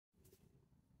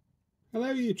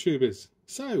Hello YouTubers.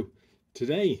 So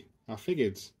today I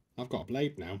figured I've got a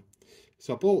blade now.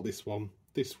 So I bought this one.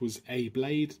 This was a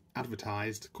blade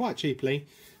advertised quite cheaply,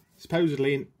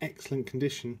 supposedly in excellent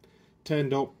condition.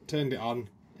 Turned up, turned it on,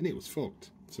 and it was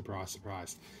fucked. Surprise,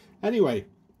 surprise. Anyway,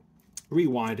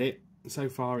 rewired it. So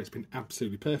far it's been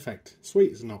absolutely perfect.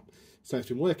 Sweet as a nut. So it's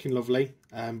been working lovely,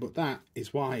 but that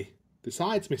is why the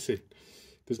side's missing.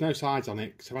 There's no sides on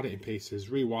it because I've had it in pieces.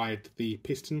 Rewired the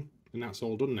piston and that's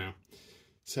all done now.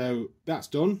 So that's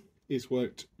done. It's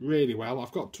worked really well.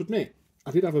 I've got to admit,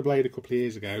 I did have a blade a couple of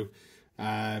years ago.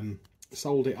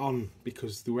 Sold it on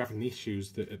because they were having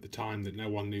issues that at the time that no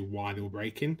one knew why they were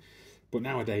breaking. But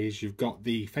nowadays you've got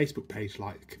the Facebook page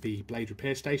like the Blade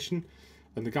Repair Station,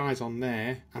 and the guys on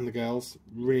there and the girls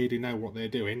really know what they're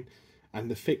doing, and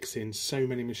they're fixing so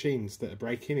many machines that are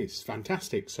breaking. It's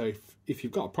fantastic. So if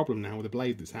you've got a problem now with a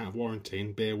blade that's out of warranty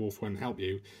and Beowulf won't help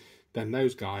you, then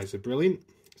those guys are brilliant.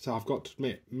 So I've got to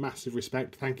admit, massive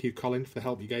respect. Thank you, Colin, for the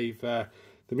help you gave the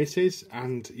missus.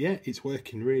 And yeah, it's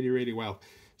working really, really well.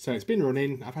 So it's been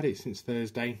running. I've had it since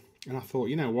Thursday. And I thought,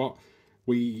 you know what?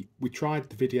 We tried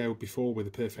the video before with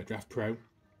the Perfect Draft Pro.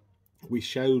 We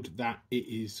showed that it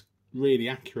is really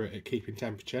accurate at keeping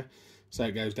temperature. So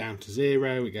it goes down to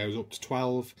 0, it goes up to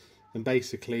 12. And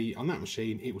basically, on that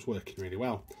machine, it was working really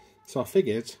well. So I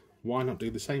figured, why not do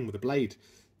the same with a blade?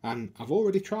 And I've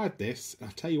already tried this, and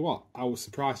I tell you what, I was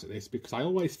surprised at this because I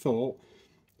always thought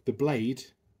the blade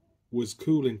was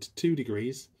cooling to 2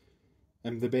 degrees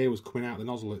and the beer was coming out the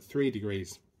nozzle at 3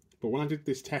 degrees. But when I did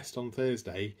this test on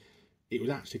Thursday, it was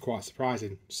actually quite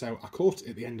surprising. So I caught it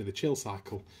at the end of the chill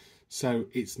cycle. So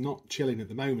it's not chilling at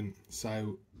the moment.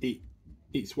 So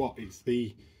it's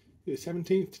the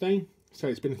 17th today. So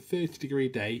it's been a 30-degree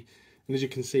day. And as you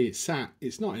can see, it's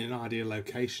not in an ideal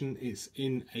location. It's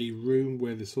in a room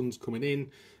where the sun's coming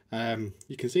in.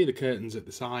 You can see the curtains at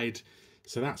the side,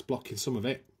 so that's blocking some of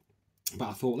it. But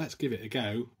I thought, let's give it a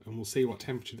go and we'll see what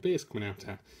temperature the beer's coming out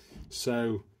at.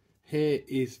 So here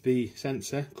is the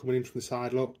sensor coming in from the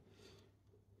side, look.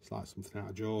 It's like something out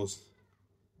of Jaws.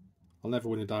 I'll never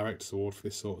win a director's award for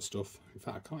this sort of stuff. In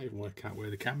fact, I can't even work out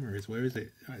where the camera is. Where is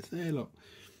it? Oh, it's there, look.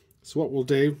 So what we'll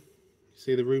do,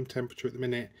 see the room temperature at the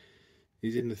minute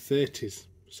is in the 30s,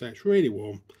 so it's really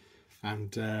warm.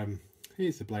 And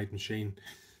here's the blade machine.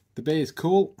 The beer's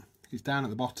cool. It's down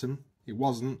at the bottom. It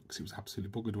wasn't, because it was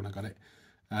absolutely buggered when I got it.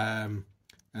 And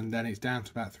then it's down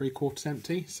to about 3/4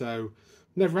 empty. So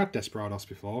never had Desperados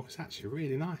before. It's actually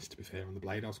really nice, to be fair, on the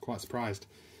blade. I was quite surprised.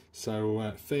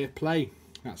 So fair play.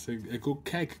 That's a good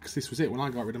keg, because this was it when I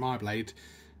got rid of my blade.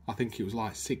 I think it was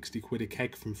like 60 quid a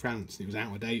keg from France. And it was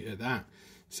out of date at that.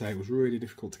 So it was really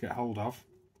difficult to get hold of.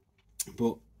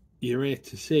 But you're here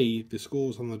to see the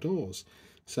scores on the doors.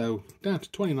 So down to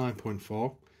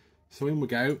 29.4. So in we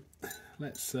go.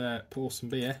 Let's pour some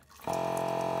beer.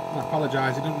 I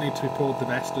apologise, it doesn't need to be poured the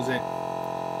best, does it?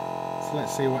 So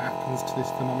let's see what happens to this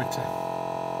thermometer.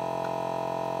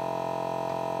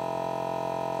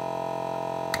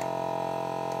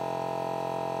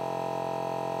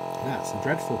 That's a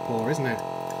dreadful pour, isn't it?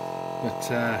 But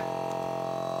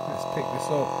let's pick this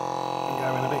up and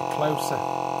go in a bit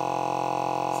closer.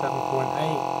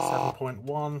 7.8,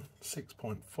 7.1,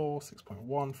 6.4,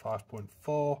 6.1,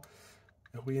 5.4.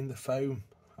 Are we in the foam?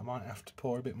 I might have to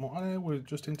pour a bit more. Oh, we're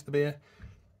just into the beer.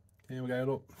 Here we go,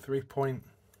 look, 3.9,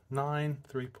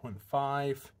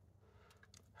 3.5.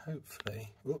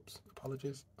 Hopefully, whoops,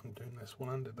 apologies. I'm doing this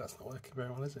one-handed. That's not working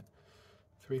very well, is it?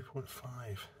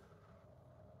 3.5,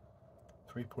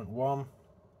 3.1.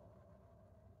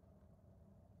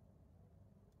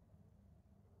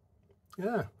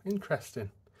 Yeah, interesting.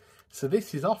 So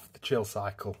this is off the chill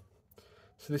cycle.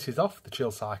 So this is off the chill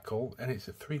cycle and it's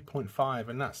at 3.5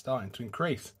 and that's starting to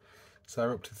increase. So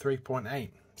we're up to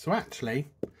 3.8. So actually,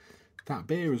 that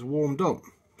beer is warmed up.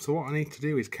 So what I need to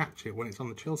do is catch it when it's on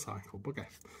the chill cycle, bugger.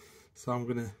 So I'm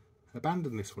going to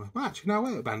abandon this one. Well, actually, no, I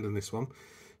won't abandon this one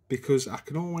because I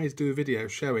can always do a video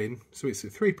showing. So it's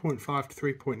at 3.5 to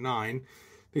 3.9.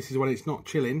 This is when it's not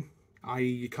chilling, i.e.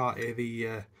 you can't hear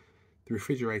the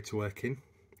refrigerator working.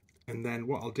 And then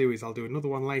what I'll do is I'll do another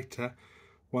one later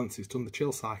once it's done the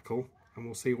chill cycle and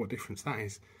we'll see what difference that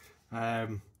is.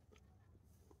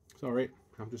 Sorry,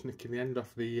 I'm just nicking the end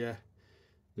off the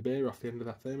beer off the end of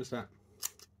that thermostat.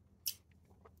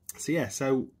 So yeah,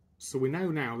 so we know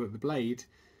now that the blade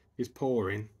is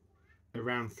pouring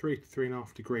around 3 to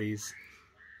 3.5 degrees.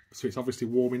 So it's obviously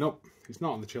warming up. It's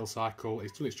not on the chill cycle,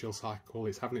 it's done its chill cycle,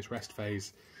 it's having its rest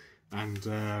phase. And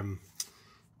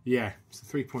yeah, it's a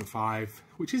 3.5,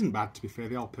 which isn't bad to be fair.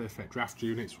 The old Perfect Draft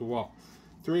units were what,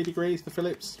 3 degrees, the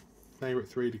Philips? They were at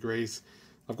 3 degrees.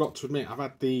 I've got to admit, I've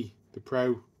had the the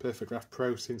Pro, Perfect Draft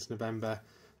Pro since November.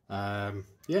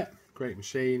 Yeah, great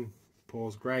machine,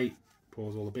 pours great,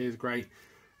 pours all the beers great.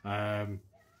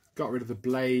 Got rid of the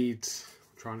blades,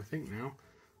 I'm trying to think now,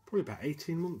 probably about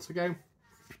 18 months ago.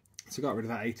 So got rid of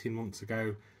that 18 months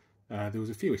ago. There was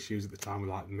a few issues at the time with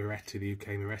like the Moretti, the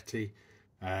UK Moretti.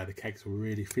 The kegs were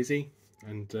really fizzy,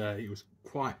 and it was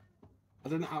quite, I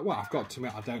don't know, well, I've got to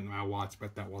admit, I don't know how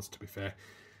widespread that was, to be fair.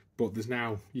 But there's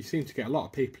now, you seem to get a lot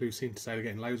of people who seem to say they're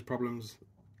getting loads of problems.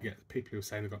 You get people who are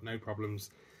saying they've got no problems.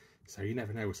 So you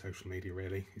never know with social media,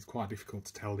 really. It's quite difficult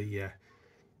to tell the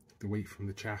wheat from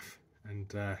the chaff.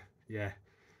 And yeah,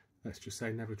 let's just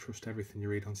say never trust everything you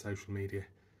read on social media.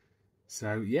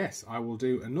 So yes, I will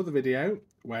do another video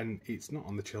when it's not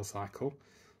on the chill cycle.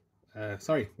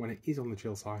 Sorry, when it is on the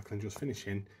chill cycle and just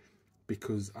finishing,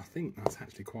 because I think that's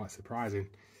actually quite surprising.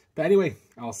 But anyway,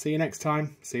 I'll see you next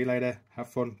time. See you later. Have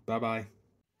fun. Bye-bye.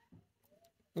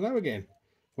 Hello again.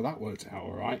 Well, that worked out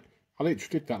all right. I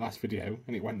literally did that last video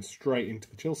and it went straight into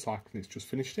the chill cycle and it's just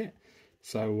finished it.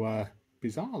 So,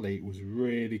 bizarrely, it was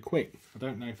really quick. I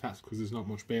don't know if that's because there's not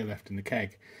much beer left in the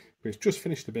keg, but it's just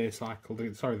finished the beer cycle,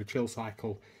 the chill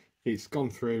cycle. It's gone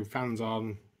through, fans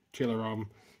on, chiller on,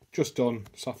 just done.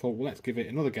 So I thought, well, let's give it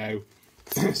another go.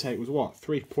 So it was what,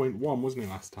 3.1 wasn't it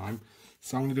last time?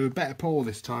 So I'm going to do a better pour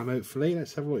this time, hopefully.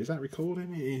 Let's have a look. Is that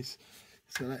recording? It is.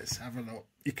 So let's have a look.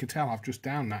 You can tell I've just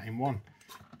downed that in one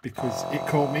because it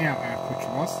caught me out how quick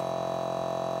it was.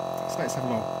 So let's have a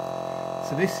look.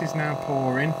 So this is now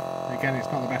pouring. Again,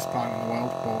 it's not the best pint in the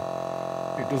world,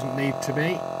 but it doesn't need to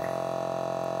be.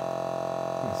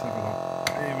 Let's have a look.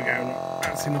 Here we go. Look,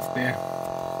 that's enough beer.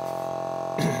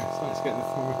 So let's get the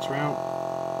thermometer out.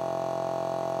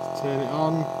 Let's turn it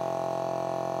on.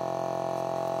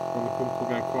 And the pump will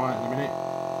go quiet in a minute.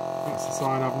 That's the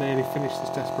sign I've nearly finished this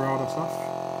Desperados off.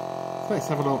 So let's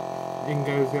have a look. In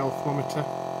goes the old thermometer.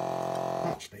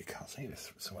 Actually, you can't see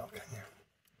this so well, can you?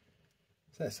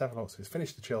 So let's have a look. So it's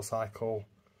finished the chill cycle.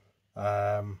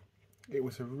 It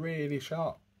was a really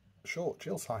short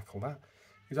chill cycle, that.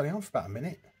 It was only on for about a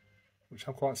minute, which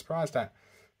I'm quite surprised at.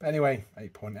 But anyway,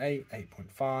 8.8,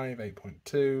 8.5,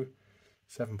 8.2,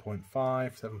 7.5,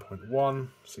 7.1,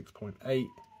 6.8,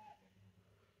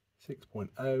 6.0,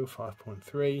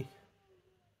 5.3.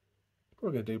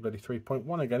 We're going to do bloody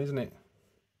 3.1 again, isn't it?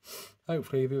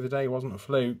 Hopefully the other day wasn't a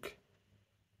fluke.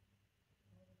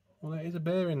 Well, there is a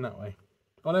beer in that way.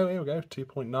 Oh no, here we go,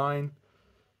 2.9.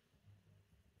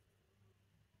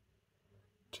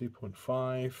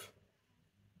 2.5.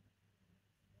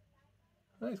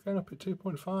 Oh, it's going up at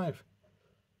 2.5.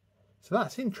 So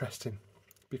that's interesting,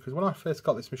 because when I first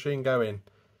got this machine going,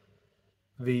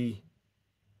 the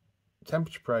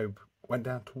temperature probe went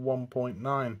down to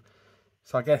 1.9.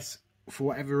 So I guess for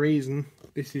whatever reason,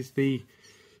 this is the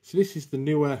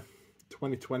newer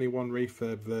 2021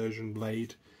 refurb version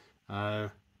blade. I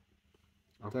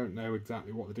don't know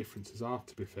exactly what the differences are,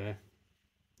 to be fair.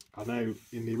 I know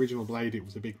in the original blade it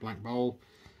was a big black bowl,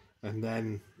 and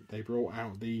then they brought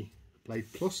out the Blade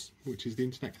Plus, which is the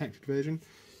internet connected version.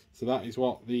 So that is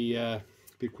what the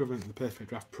equivalent of the Perfect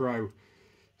Draft Pro.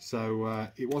 So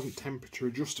it wasn't temperature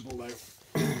adjustable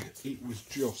though. It was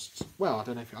just, well, I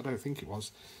don't think it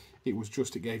was. It was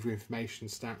just, it gave you information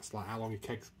stats like how long your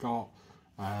keg's got,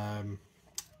 how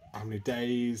many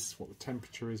days, what the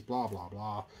temperature is, blah blah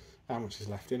blah, how much is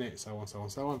left in it, so on, so on,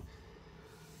 so on.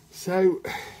 So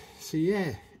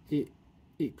yeah,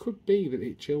 it could be that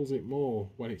it chills it more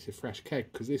when it's a fresh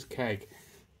keg, because this keg,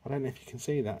 I don't know if you can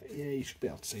see that. Yeah, you should be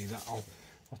able to see that. I'll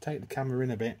take the camera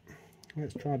in a bit.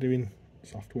 Let's try doing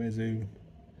software zoom.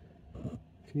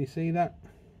 Can you see that?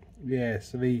 Yeah,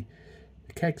 so the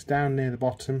keg's down near the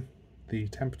bottom, the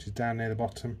temperature's down near the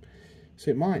bottom.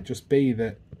 So it might just be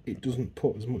that it doesn't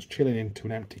put as much chilling into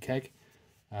an empty keg.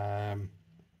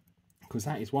 Because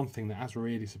that is one thing that has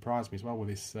really surprised me as well with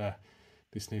this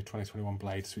this new 2021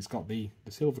 blade. So it's got the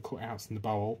silver cutouts in the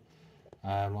bowl,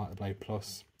 like the Blade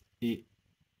Plus.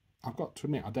 I've got to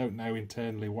admit, I don't know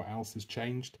internally what else has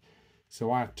changed.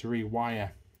 So I had to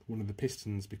rewire one of the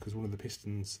pistons, because one of the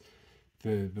pistons,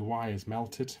 the wires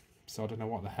melted. So I don't know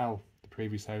what the hell the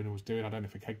previous owner was doing. I don't know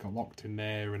if a keg got locked in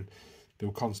there and they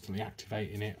were constantly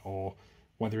activating it, or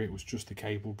whether it was just the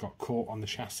cable got caught on the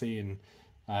chassis.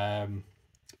 And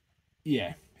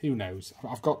yeah, who knows.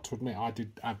 I've got to admit, I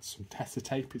did add some tester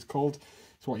tape, it's called.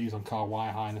 It's what I use on car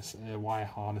wire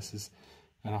harnesses,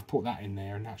 and I've put that in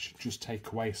there, and that should just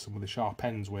take away some of the sharp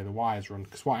ends where the wires run.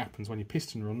 Because what happens when your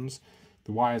piston runs,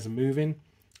 the wires are moving.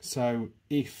 So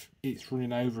if it's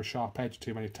running over a sharp edge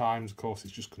too many times, of course,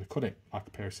 it's just going to cut it like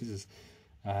a pair of scissors.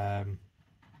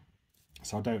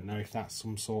 So I don't know if that's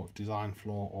some sort of design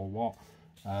flaw or what.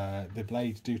 The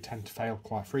blades do tend to fail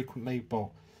quite frequently, but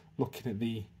looking at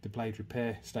the blade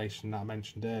repair station that I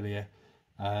mentioned earlier,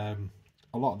 a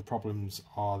lot of the problems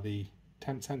are the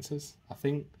temp sensors, I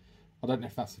think. I don't know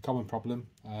if that's the common problem,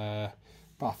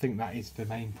 but I think that is the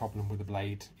main problem with the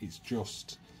blade. It's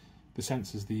just the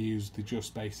sensors they use, they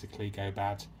just basically go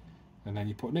bad, and then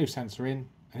you put a new sensor in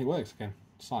and it works again.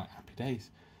 It's like happy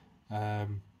days.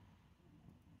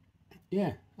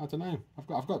 Yeah, I don't know.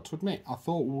 I've got to admit, I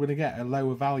thought we were going to get a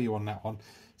lower value on that one.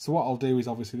 So what I'll do is,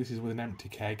 obviously this is with an empty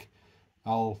keg.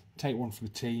 I'll take one for the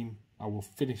team. I will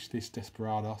finish this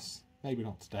Desperados. Maybe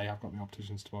not today. I've got the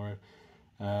opticians tomorrow,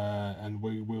 and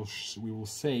we will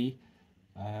see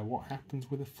what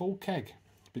happens with a full keg,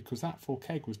 because that full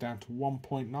keg was down to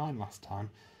 1.9 last time,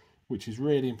 which is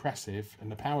really impressive,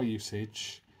 and the power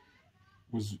usage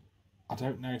was, I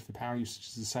don't know if the power usage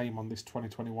is the same on this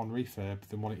 2021 refurb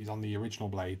than what it is on the original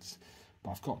blades,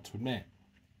 but I've got to admit,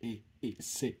 it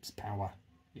sips power.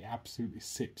 It absolutely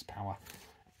sips power,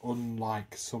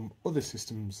 unlike some other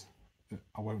systems that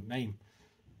I won't name.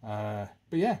 But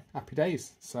yeah, happy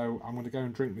days. So I'm going to go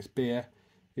and drink this beer.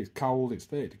 It's cold, it's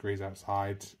 30 degrees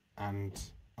outside, and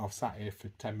I've sat here for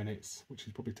 10 minutes, which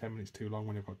is probably 10 minutes too long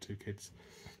when you've got 2 kids.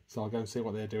 So I'll go and see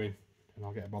what they're doing, and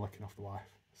I'll get a bollocking off the wife.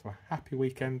 So happy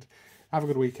weekend, have a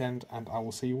good weekend, and I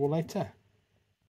will see you all later.